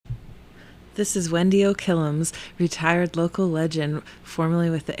This is Wendy O'Killams, retired local legend, formerly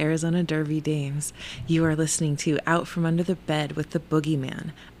with the Arizona Derby Dames. You are listening to Out From Under the Bed with the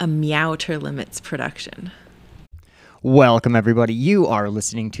Boogeyman, a Meowter Limits production. Welcome, everybody. You are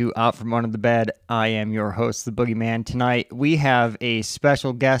listening to Out From Under the Bed. I am your host, the Boogeyman. Tonight, we have a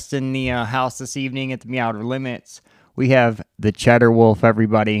special guest in the house this evening at the Meowter Limits. We have the Cheddar Wolf,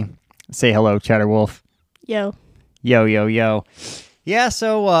 everybody. Say hello, Cheddar Wolf. Yo. Yo, yo, yo. Yeah,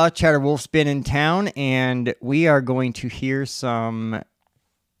 so Cheddar Wolf's been in town, and we are going to hear some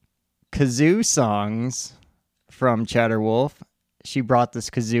kazoo songs from Cheddar Wolf. She brought this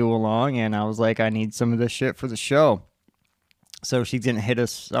kazoo along, and I was like, I need some of this shit for the show. So she's going to hit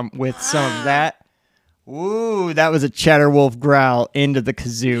us with some of that. Ooh, that was a Cheddar Wolf growl into the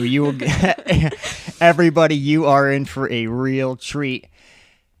kazoo. You will get, everybody, you are in for a real treat.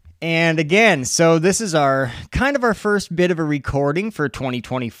 And again, so this is our first bit of a recording for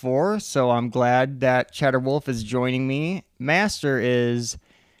 2024. So I'm glad that Cheddar Wolf is joining me. Master is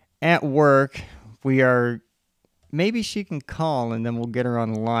at work. Maybe she can call and then we'll get her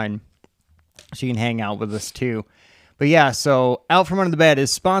on the line. She can hang out with us too. But yeah, so Out From Under the Bed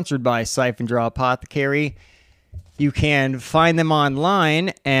is sponsored by Siphon Draw Apothecary. You can find them online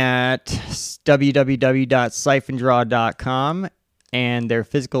at www.siphondraw.com. And their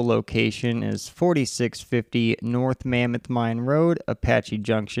physical location is 4650 North Mammoth Mine Road, Apache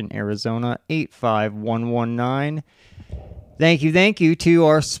Junction, Arizona, 85119. Thank you to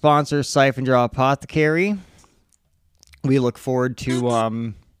our sponsor, Siphon Draw Apothecary. We look forward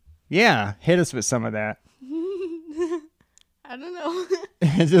to, hit us with some of that. I don't know.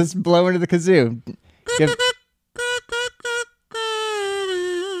 Just blow into the kazoo.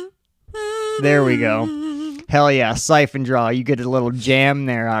 There we go. Hell yeah, Siphon Draw. You get a little jam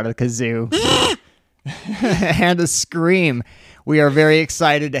there out of the kazoo. And a scream. We are very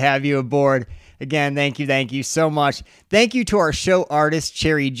excited to have you aboard. Again, thank you so much. Thank you to our show artist,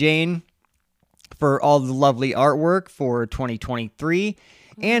 Cherry Jane, for all the lovely artwork for 2023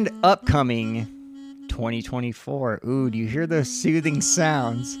 and upcoming 2024. Ooh, do you hear those soothing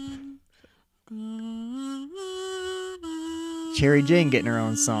sounds? Cherry Jane getting her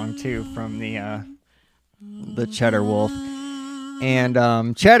own song, too, from the Cheddar Wolf.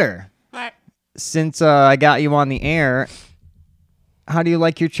 And Cheddar, What? since I got you on the air, how do you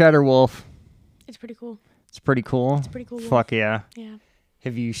like your Cheddar Wolf? It's pretty cool. It's pretty cool. It's pretty cool. Fuck yeah. Yeah.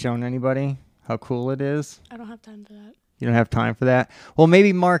 Have you shown anybody how cool it is? I don't have time for that. You don't have time for that? Well,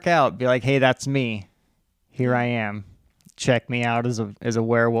 maybe mark out. Be like, hey, that's me. Here I am. Check me out as a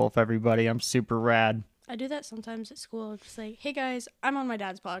werewolf, everybody. I'm super rad. I do that sometimes at school. Just like, hey guys, I'm on my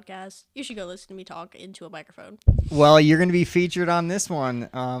dad's podcast. You should go listen to me talk into a microphone. Well, you're going to be featured on this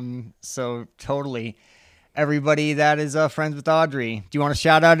one. So totally. Everybody that is friends with Audrey. Do you want to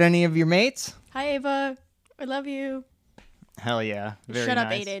shout out any of your mates? Hi Ava. I love you. Hell yeah. Very Shut up,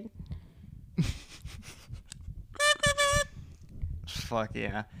 nice. Aiden. Fuck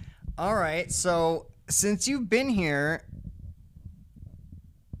yeah. All right. So since you've been here,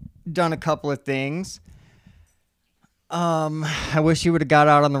 done a couple of things. I wish you would have got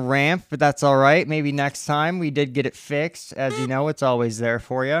out on the ramp, but that's all right. Maybe next time. We did get it fixed. As you know, it's always there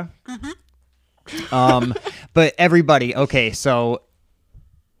for you. But everybody, okay, so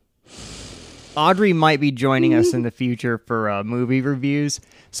Audrey might be joining us in the future for movie reviews.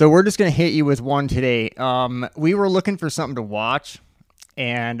 So we're just going to hit you with one today. We were looking for something to watch,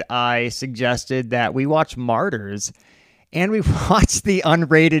 and I suggested that we watch Martyrs. And we watched the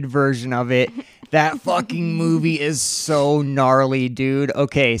unrated version of it. That fucking movie is so gnarly, dude.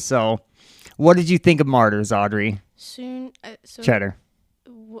 Okay, so what did you think of Martyrs, Audrey? Cheddar. Cheddar.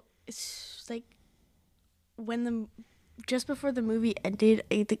 It's like just before the movie ended,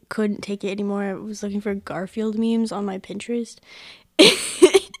 I couldn't take it anymore. I was looking for Garfield memes on my Pinterest.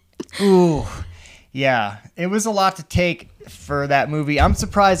 Ooh, yeah. It was a lot to take for that movie. I'm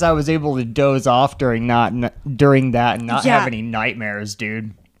surprised I was able to doze off during that and not have any nightmares,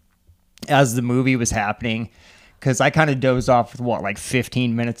 dude, as the movie was happening. Because I kind of dozed off with,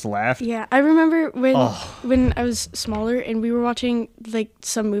 15 minutes left? Yeah, I remember when I was smaller and we were watching,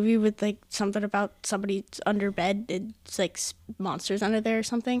 some movie with, something about somebody under bed. It's, monsters under there or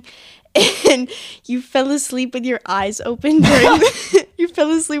something. And you fell asleep with your eyes open during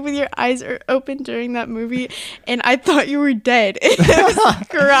open during that movie. And I thought you were dead. And I was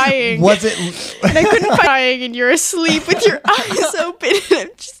crying. Was it? And I couldn't find crying and you're asleep with your eyes open. And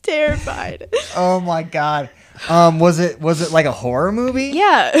I'm just terrified. Oh, my God. Was it like a horror movie?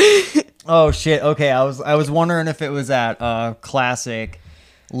 Yeah. Oh shit. Okay, I was wondering if it was that classic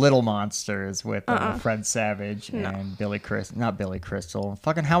Little Monsters with Fred Savage and not Billy Crystal,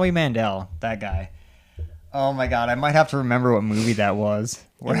 fucking Howie Mandel, that guy. Oh my god, I might have to remember what movie that was.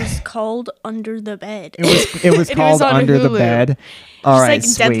 It was called Under the Bed. It was called on Under the Hulu. Bed. All right, like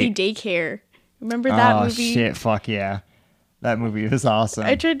sweet. Deadly Daycare. Remember that movie? Oh shit, fuck yeah. That movie was awesome.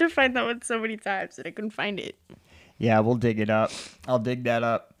 I tried to find that one so many times and I couldn't find it. Yeah, we'll dig it up. I'll dig that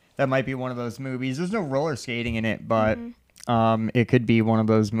up. That might be one of those movies. There's no roller skating in it, but it could be one of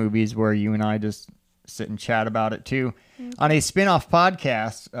those movies where you and I just sit and chat about it too. On a spin-off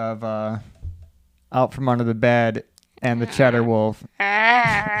podcast of Out From Under the Bed and the Cheddar Wolf.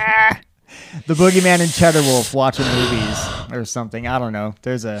 The Boogeyman and Cheddar Wolf watching movies or something. I don't know.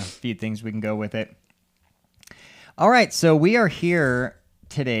 There's a few things we can go with it. All right, so we are here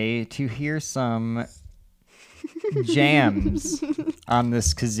today to hear some jams on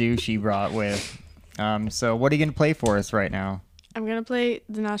this kazoo she brought with. So what are you going to play for us right now? I'm going to play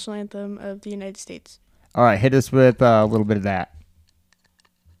the national anthem of the United States. All right, hit us with a little bit of that.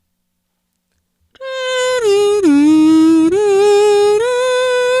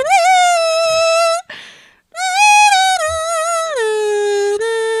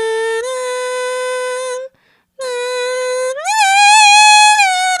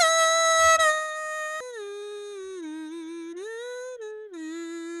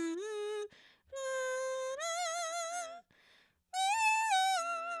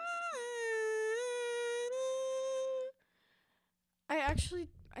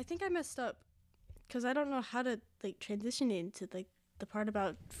 I think I messed up because I don't know how to like transition into like the part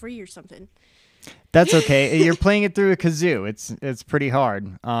about free or something. That's okay. You're playing it through a kazoo. It's pretty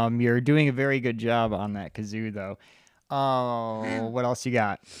hard. You're doing a very good job on that kazoo though. Oh, what else you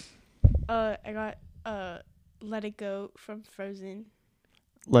got? I got Let It Go from Frozen.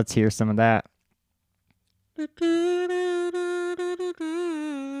 Let's hear some of that.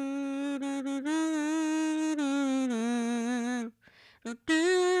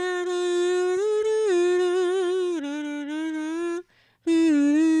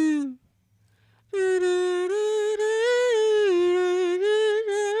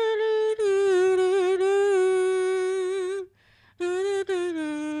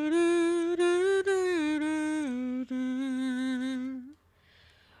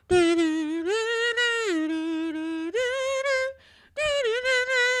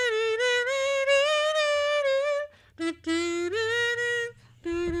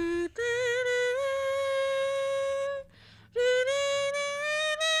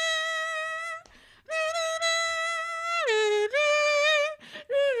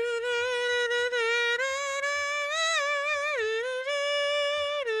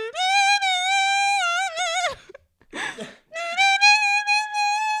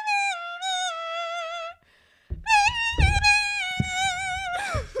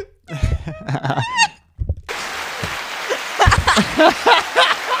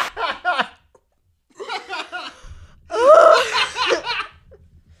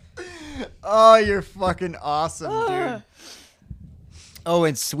 Oh, you're fucking awesome, dude. Oh,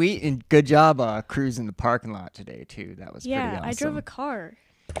 and sweet and good job cruising the parking lot today, too. That was pretty awesome. I drove a car.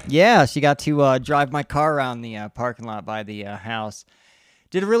 Yeah, she got to drive my car around the parking lot by the house.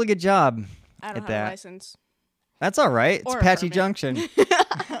 Did a really good job I don't at have that. a license. That's all right. It's Or a Apache permit. Junction.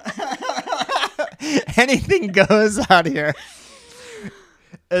 Anything goes out here.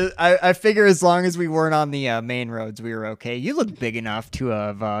 I figure as long as we weren't on the main roads, we were okay. You look big enough to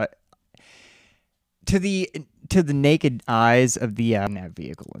have to the naked eyes of the that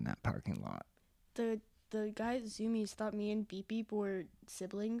vehicle in that parking lot. The guy at Zoomies thought me and Beep Beep were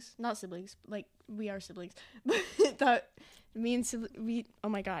siblings. Not siblings, like we are siblings. But thought me and oh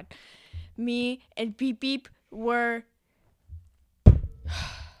my god, me and Beep Beep were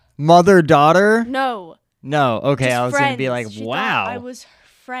Mother daughter? no. Okay. Just I was gonna be friends. like, She wow. thought I was her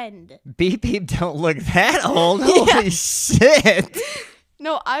friend. Beep Beep don't look that old. Holy shit.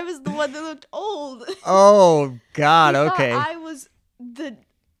 No, I was the one that looked old. Oh God. He Okay. thought I was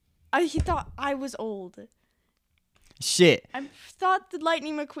he thought I was old. Shit. I thought the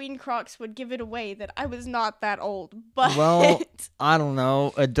Lightning McQueen Crocs would give it away that I was not that old, but Well, I don't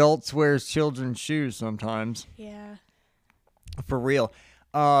know. Adults wear children's shoes sometimes. yeah. For real.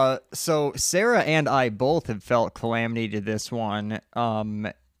 So Sarah and I both have felt calamity to this one.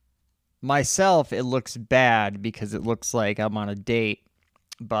 Myself, it looks bad because it looks like I'm on a date,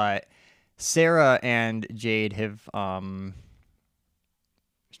 but Sarah and Jade have,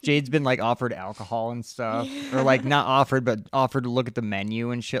 Jade's been like offered alcohol and stuff, or like not offered, but offered to look at the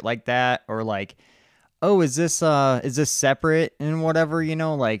menu and shit like that, or like, oh, is this separate and whatever,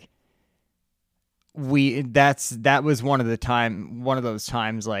 like, that was one of those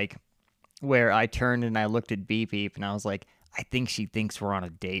times like where I turned and I looked at Beep Beep and I was like, I think she thinks we're on a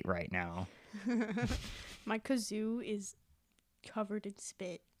date right now. My kazoo is covered in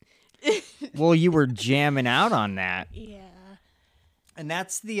spit. Well, you were jamming out on that. Yeah. And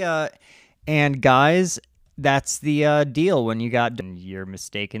that's the and guys, that's the deal when you're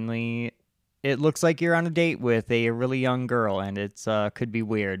mistakenly, it looks like you're on a date with a really young girl, and it's could be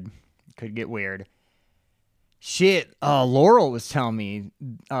weird. Could get weird. Shit, Laurel was telling me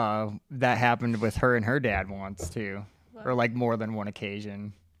that happened with her and her dad once too. Wow. Or like more than one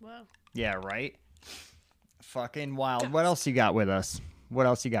occasion. Wow. Yeah, right? Fucking wild. What else you got with us? What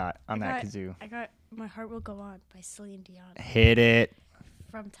else you got on that kazoo? I got My Heart Will Go On by Celine Dion Hit it.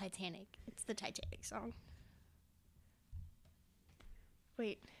 from Titanic. It's the Titanic song.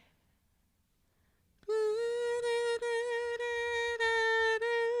 Wait.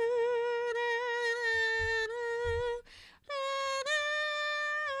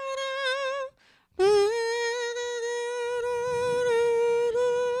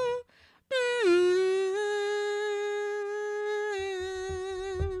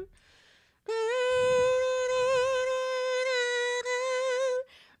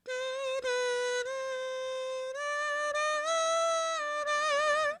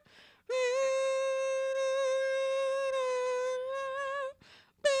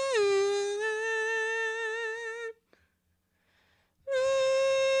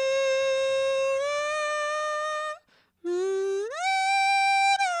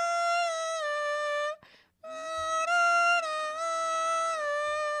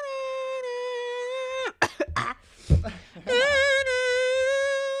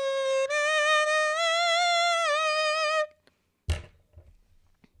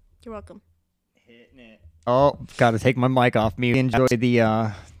 You're welcome. Oh, got to take my mic off mute. Enjoy the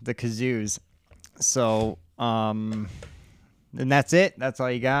kazoos. So, and that's it. That's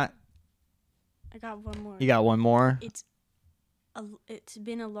all you got. I got one more. You got one more. It's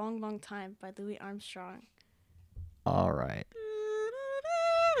Been a Long, Long Time by Louis Armstrong. All right.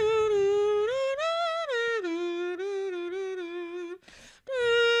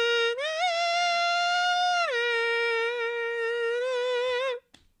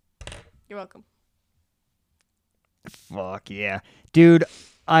 You're welcome. Fuck yeah. Dude,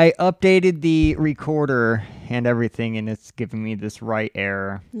 I updated the recorder and everything, and it's giving me this right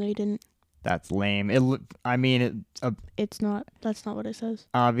error. No, you didn't. That's lame. It's not. That's not what it says.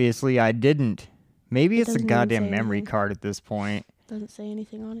 Obviously, I didn't. Maybe It it's a doesn't even goddamn say memory anything. card at this point. Doesn't say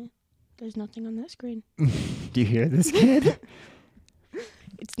anything on it. There's nothing on that screen. Do you hear this, kid?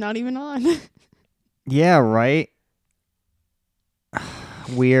 It's not even on. Yeah, right?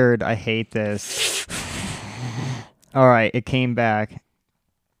 Weird. I hate this. All right, it came back.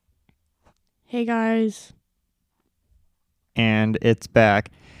 Hey guys. And it's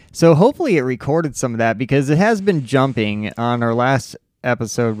back. So hopefully it recorded some of that because it has been jumping. On our last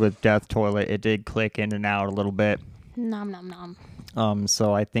episode with Death Toilet, it did click in and out a little bit. Nom nom nom.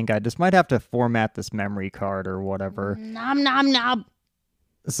 So I think I just might have to format this memory card or whatever. Nom nom nom.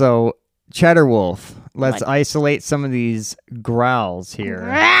 So, Cheddar Wolf, let's What? isolate some of these growls here.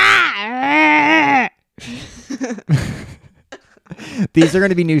 These are going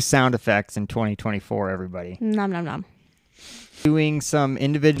to be new sound effects in 2024, everybody. Nom nom nom. Doing some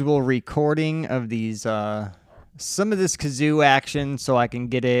individual recording of these, some of this kazoo action so I can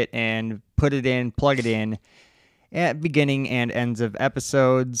get it and put it in, plug it in at beginning and ends of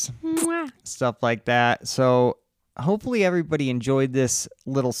episodes, Mwah. stuff like that. So hopefully everybody enjoyed this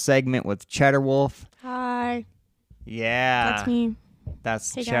little segment with Cheddar Wolf. Hi. Yeah. That's me.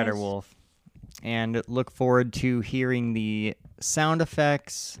 That's Hey, Cheddar guys. Wolf. And look forward to hearing the sound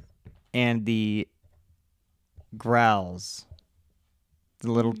effects and the growls,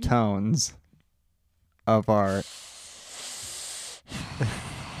 the little tones of our...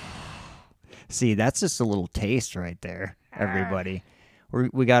 See, that's just a little taste right there, everybody.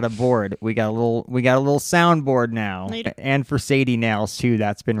 We got a board. We got a little soundboard now. Later. And for Sadie Nails too,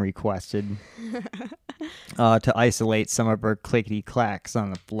 that's been requested. To isolate some of her clickety clacks on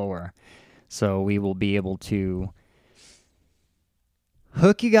the floor. So we will be able to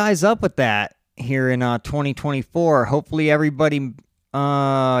hook you guys up with that here in 2024. Hopefully everybody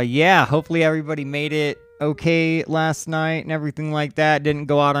hopefully everybody made it okay last night and everything like that. Didn't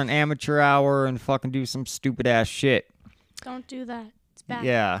go out on amateur hour and fucking do some stupid ass shit. Don't do that. It's bad.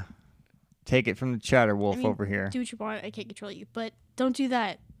 Yeah. Take it from the Cheddar Wolf I mean, over here. Do what you want. I can't control you, but don't do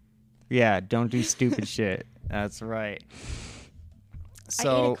that. Yeah, don't do stupid shit. That's right. I ate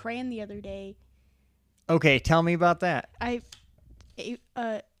So, a crayon the other day. okay, tell me about that.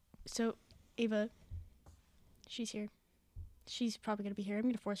 So Ava, She's here. She's probably gonna be here. I'm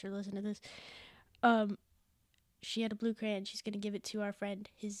gonna force her to listen to this. She had a blue crayon. She's gonna give it to our friend.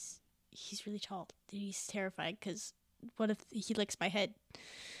 He's really tall. He's terrified because what if he licks my head?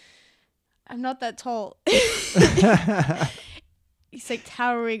 I'm not that tall. He's like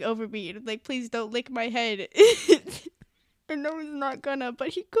towering over me, and I'm like, please don't lick my head. I know he's not gonna, but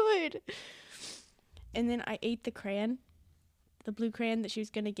he could. And then I ate the crayon, the blue crayon that she was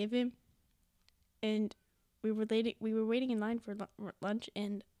gonna give him, and we were waiting in line for lunch,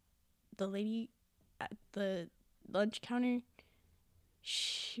 and the lady at the lunch counter,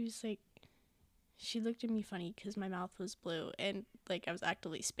 she was like, she looked at me funny because my mouth was blue and like I was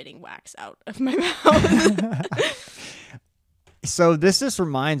actively spitting wax out of my mouth. So this just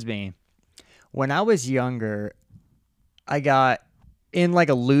reminds me, when I was younger, I got in like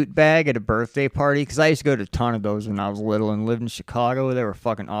a loot bag at a birthday party, because I used to go to a ton of those when I was little and lived in Chicago. They were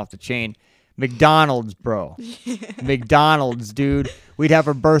fucking off the chain. McDonald's, bro. McDonald's, dude. We'd have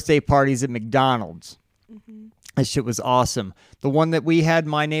our birthday parties at McDonald's. Mm-hmm. That shit was awesome. The one that we had in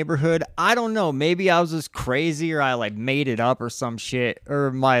my neighborhood, I don't know. Maybe I was just crazy or I like made it up or some shit, or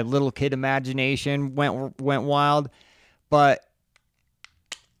my little kid imagination went wild. But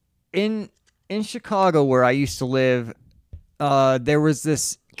in Chicago where I used to live, there was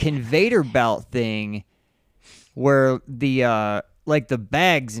this conveyor belt thing where the like the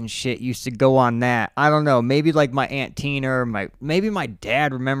bags and shit used to go on that. I don't know. Maybe like my Aunt Tina or maybe my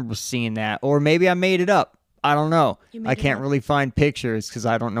dad remembers seeing that, or maybe I made it up. I don't know. I can't really find pictures because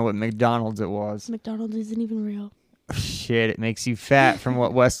I don't know what McDonald's it was. McDonald's isn't even real. Shit, it makes you fat from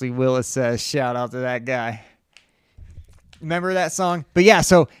what Wesley Willis says. Shout out to that guy. Remember that song? But yeah,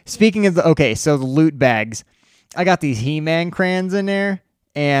 so speaking of so the loot bags, I got these He-Man crayons in there,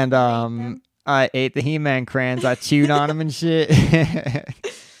 and I ate the He-Man crayons. I chewed on them and shit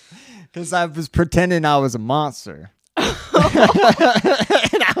because I was pretending I was a monster.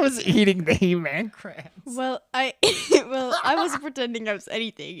 And I was eating the He-Man crayons. Well, I wasn't pretending I was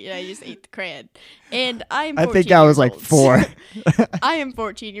anything, and I just ate the crayon. And I think I was like 4. I am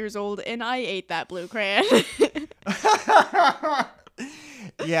 14 years old, and I ate that blue crayon.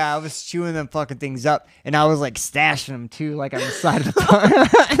 Yeah, I was chewing them fucking things up, and I was like stashing them too, like on the side of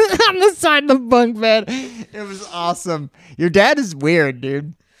the on the side of the bunk bed. It was awesome. Your dad is weird,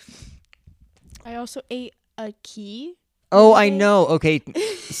 dude. I also ate a key. Oh, I know. Okay,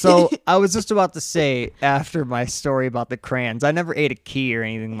 so I was just about to say after my story about the crayons, I never ate a key or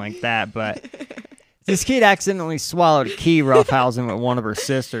anything like that, but this kid accidentally swallowed a key roughhousing with one of her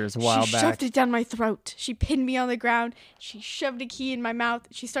sisters a while back. She shoved it down my throat. She pinned me on the ground. She shoved a key in my mouth.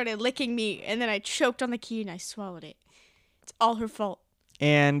 She started licking me, and then I choked on the key and I swallowed it. It's all her fault.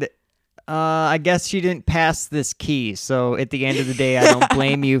 And I guess she didn't pass this key, so at the end of the day, I don't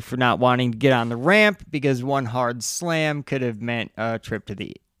blame you for not wanting to get on the ramp, because one hard slam could have meant a trip to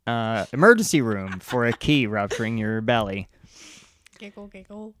the emergency room for a key rupturing your belly. Giggle,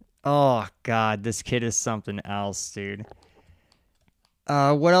 giggle. Oh, God, this kid is something else, dude.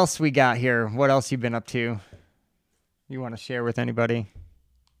 What else we got here? What else you been up to? You want to share with anybody?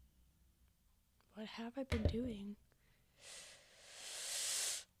 What have I been doing?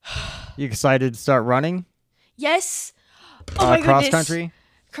 You excited to start running? Yes. Oh my cross goodness. country?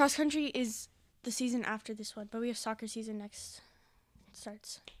 Cross country is the season after this one, but we have soccer season next. It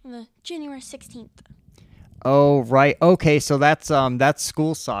starts on the January 16th. Oh, right. Okay, so that's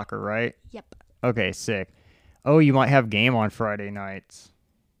school soccer, right? Yep. Okay, sick. Oh, you might have game on Friday nights.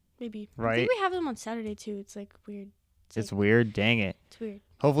 Maybe. Right? I think we have them on Saturday too. It's like weird. It's weird. Dang it. It's weird.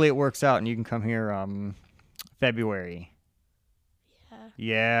 Hopefully it works out and you can come here February.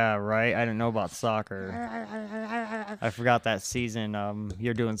 Yeah, right. I didn't know about soccer. I forgot that season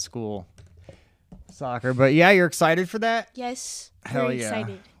you're doing school soccer. But yeah, you're excited for that? Yes. Hell very yeah.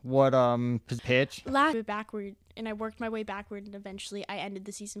 excited. What pitch? Backward, and I worked my way backward, and eventually I ended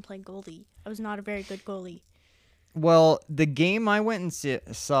the season playing goalie. I was not a very good goalie. Well, the game I went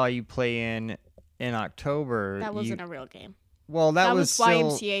and saw you play in October. That wasn't a real game. Well, that was still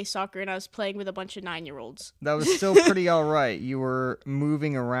YMCA soccer, and I was playing with a bunch of 9-year-olds. That was still pretty all right. You were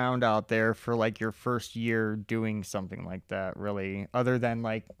moving around out there for like your first year doing something like that, really, other than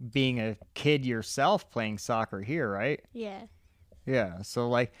like being a kid yourself playing soccer here, right? Yeah. Yeah. So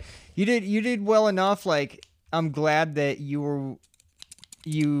like you did well enough. Like I'm glad that you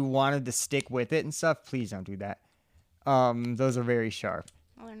wanted to stick with it and stuff. Please don't do that. Those are very sharp.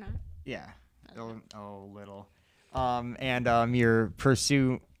 No, they're not. Yeah. Okay. Oh, little. And you're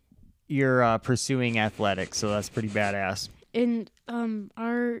pursuing athletics, so that's pretty badass. And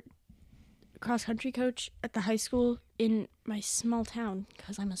our cross country coach at the high school in my small town,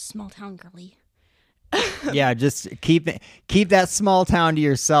 because I'm a small town girly, Yeah, just keep that small town to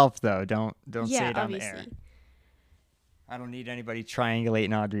yourself, though. Don't say it on the air. I don't need anybody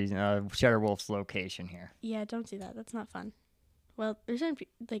triangulating Audrey's Cheddar Wolf's location here. Yeah, don't do that. That's not fun. Well, there's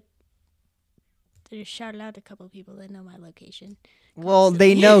like they just shouted out a couple of people that know my location. Well,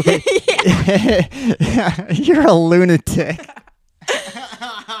 they know. You're a lunatic.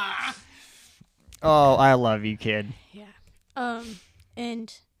 Oh, I love you, kid. Yeah.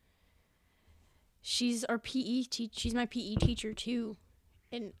 And she's our PE she's my PE teacher too.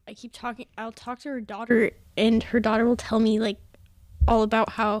 And I'll talk to her daughter, and her daughter will tell me like all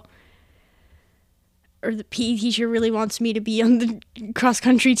about how the PE teacher really wants me to be on the cross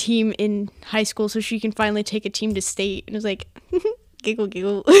country team in high school so she can finally take a team to state. And it was like giggle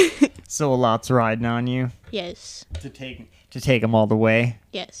giggle. So a lot's riding on you. Yes. To take them all the way.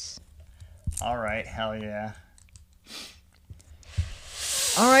 Yes. All right, hell yeah.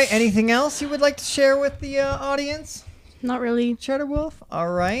 All right, anything else you would like to share with the audience? Not really. Cheddar Wolf?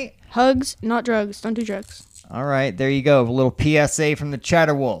 All right. Hugs, not drugs. Don't do drugs. All right, there you go. A little PSA from the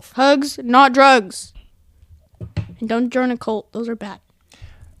Cheddar Wolf. Hugs, not drugs. And don't join a cult. Those are bad.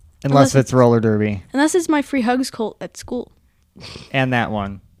 Unless it's roller derby. Unless it's my free hugs cult at school. And that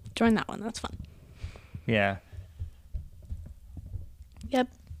one. Join that one. That's fun. Yeah. Yep.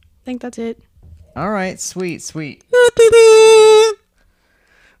 I think that's it. All right, sweet.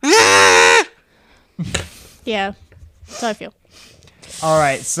 Yeah. That's how I feel. All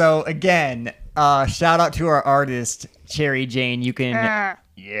right, so again, shout out to our artist, Cherry Jane. You can...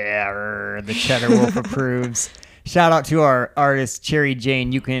 the Cheddar Wolf approves. Shout out to our artist, Cherry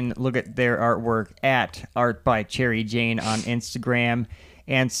Jane. You can look at their artwork at Art by Cherry Jane on Instagram.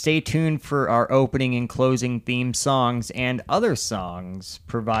 And stay tuned for our opening and closing theme songs and other songs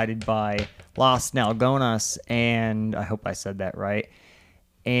provided by Los Nalgonas, and I hope I said that right,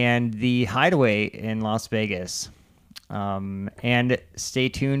 and The Hideaway in Las Vegas. And stay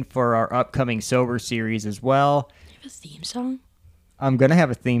tuned for our upcoming Sober series as well. You have a theme song? I'm going to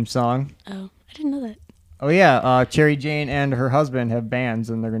have a theme song. Oh, I didn't know that. Oh, yeah. Cherry Jane and her husband have bands,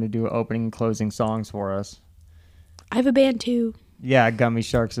 and they're going to do opening and closing songs for us. I have a band, too. Yeah, Gummy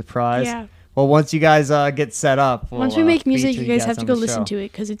Shark Surprise. Yeah. Well, once you guys get set up, once we make music, feature you guys have to go on the listen show. to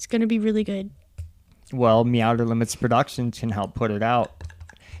it because it's going to be really good. Well, Meowder Limits Productions can help put it out.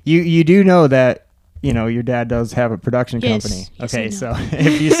 You do know that your dad does have a production company. Yes, Okay, I know. so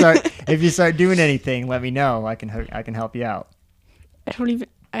if you start doing anything, let me know. I can help you out. I play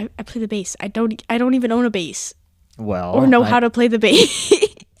the bass. I don't even own a bass Well, or know how to play the bass.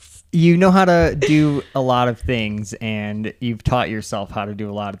 You know how to do a lot of things, and you've taught yourself how to do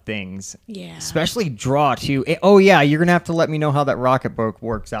a lot of things. Yeah. Especially draw, too. Oh, yeah, you're going to have to let me know how that Rocketbook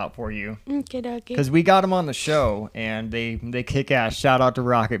works out for you. Okay. Because we got them on the show, and they kick ass. Shout out to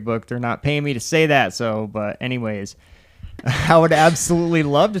Rocketbook. They're not paying me to say that, but anyways. I would absolutely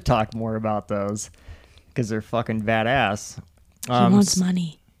love to talk more about those, because they're fucking badass. He wants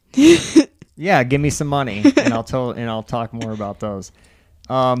money. Yeah, give me some money, and I'll talk more about those.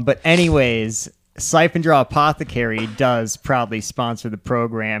 But anyways, Siphon Draw Apothecary does proudly sponsor the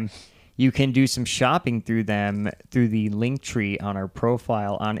program. You can do some shopping through them through the link tree on our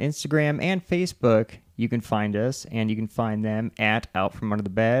profile on Instagram and Facebook. You can find us, and you can find them at Out From Under the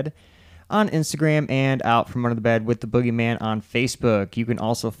Bed on Instagram and Out From Under the Bed with the Boogeyman on Facebook. You can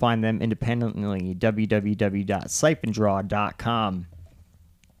also find them independently, www.siphondraw.com.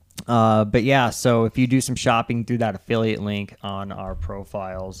 But yeah, so if you do some shopping through that affiliate link on our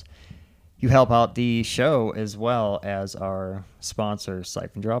profiles, you help out the show as well as our sponsor,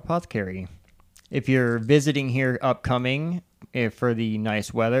 Siphon Draw Apothecary. If you're visiting here upcoming for the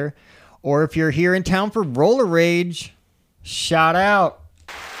nice weather, or if you're here in town for Roller Rage, shout out.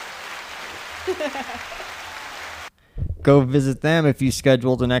 Go visit them if you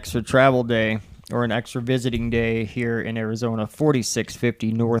scheduled an extra travel day or an extra visiting day here in Arizona,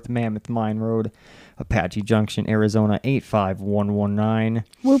 4650 North Mammoth Mine Road, Apache Junction, Arizona, 85119.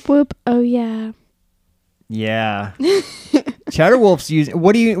 Whoop whoop. Oh yeah. Yeah. Cheddar Wolf's using.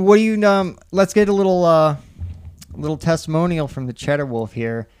 What do you let's get a little testimonial from the Cheddar Wolf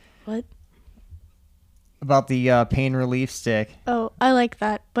here. What? About the pain relief stick. Oh, I like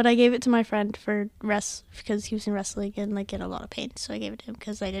that, but I gave it to my friend for rest because he was in wrestling and like in a lot of pain, so I gave it to him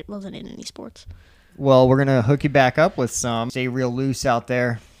because I wasn't in any sports. Well, we're gonna hook you back up with some. Stay real loose out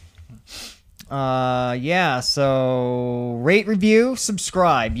there. Yeah. So rate, review,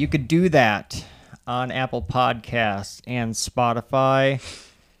 subscribe. You could do that on Apple Podcasts and Spotify.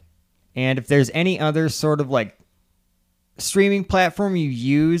 And if there's any other sort of like streaming platform you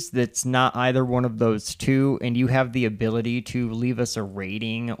use that's not either one of those two, and you have the ability to leave us a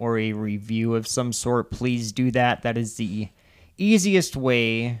rating or a review of some sort, please do that. That is the easiest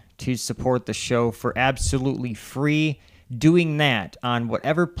way to support the show for absolutely free. Doing that on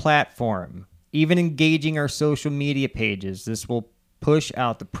whatever platform, even engaging our social media pages, this will push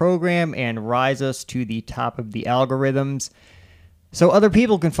out the program and rise us to the top of the algorithms so other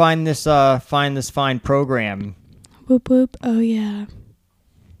people can find this fine program. Whoop whoop. Oh yeah.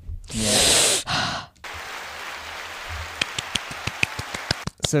 Yeah.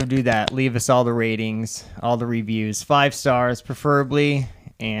 So do that. Leave us all the ratings, all the reviews, 5 stars preferably,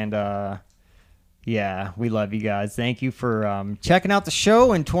 and yeah, we love you guys. Thank you for checking out the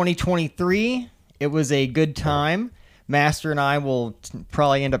show in 2023. It was a good time. Master and I will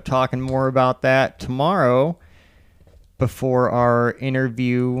probably end up talking more about that tomorrow before our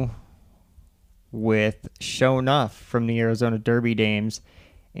interview with Show Enough from the Arizona Derby Dames,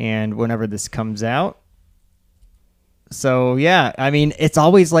 and whenever this comes out. So yeah, I mean, it's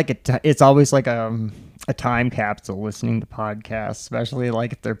always like a time capsule listening to podcasts, especially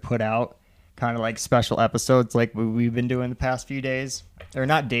like if they're put out kind of like special episodes like we've been doing the past few days, or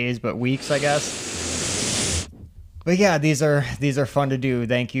not days but weeks, I guess. But yeah, these are fun to do.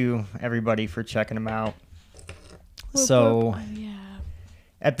 Thank you everybody for checking them out. Whoop, So whoop. Oh, yeah.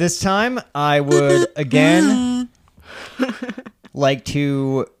 At this time, I would again like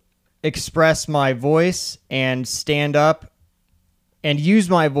to express my voice and stand up and use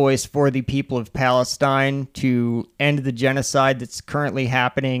my voice for the people of Palestine to end the genocide that's currently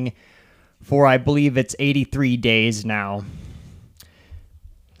happening for, I believe it's 83 days now.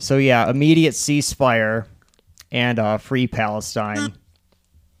 So yeah, immediate ceasefire and free Palestine.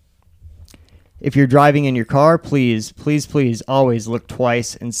 If you're driving in your car, please, please, please always look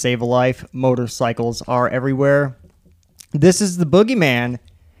twice and save a life. Motorcycles are everywhere. This is the Boogeyman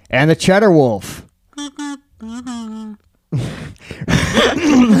and the Cheddar Wolf.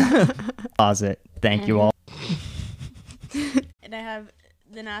 Pause it. Thank you all. And I have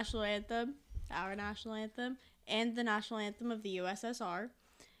the national anthem, our national anthem, and the national anthem of the USSR.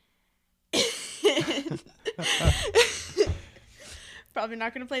 Probably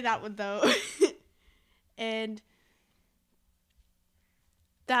not going to play that one, though. And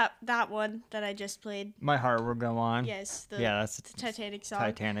that one that I just played. My Heart Will Go On. Yes, that's the Titanic song.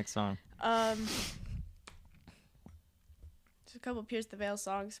 Titanic song. There's a couple Pierce the Veil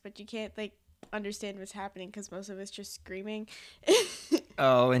songs, but you can't like understand what's happening because most of it's just screaming.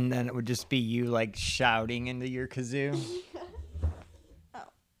 Oh, and then it would just be you like shouting into your kazoo. Oh.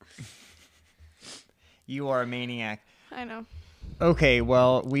 You are a maniac. I know. Okay,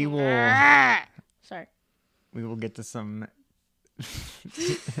 well, we will get to some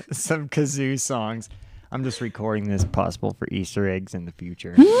kazoo songs. I'm just recording this possible for Easter eggs in the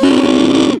future.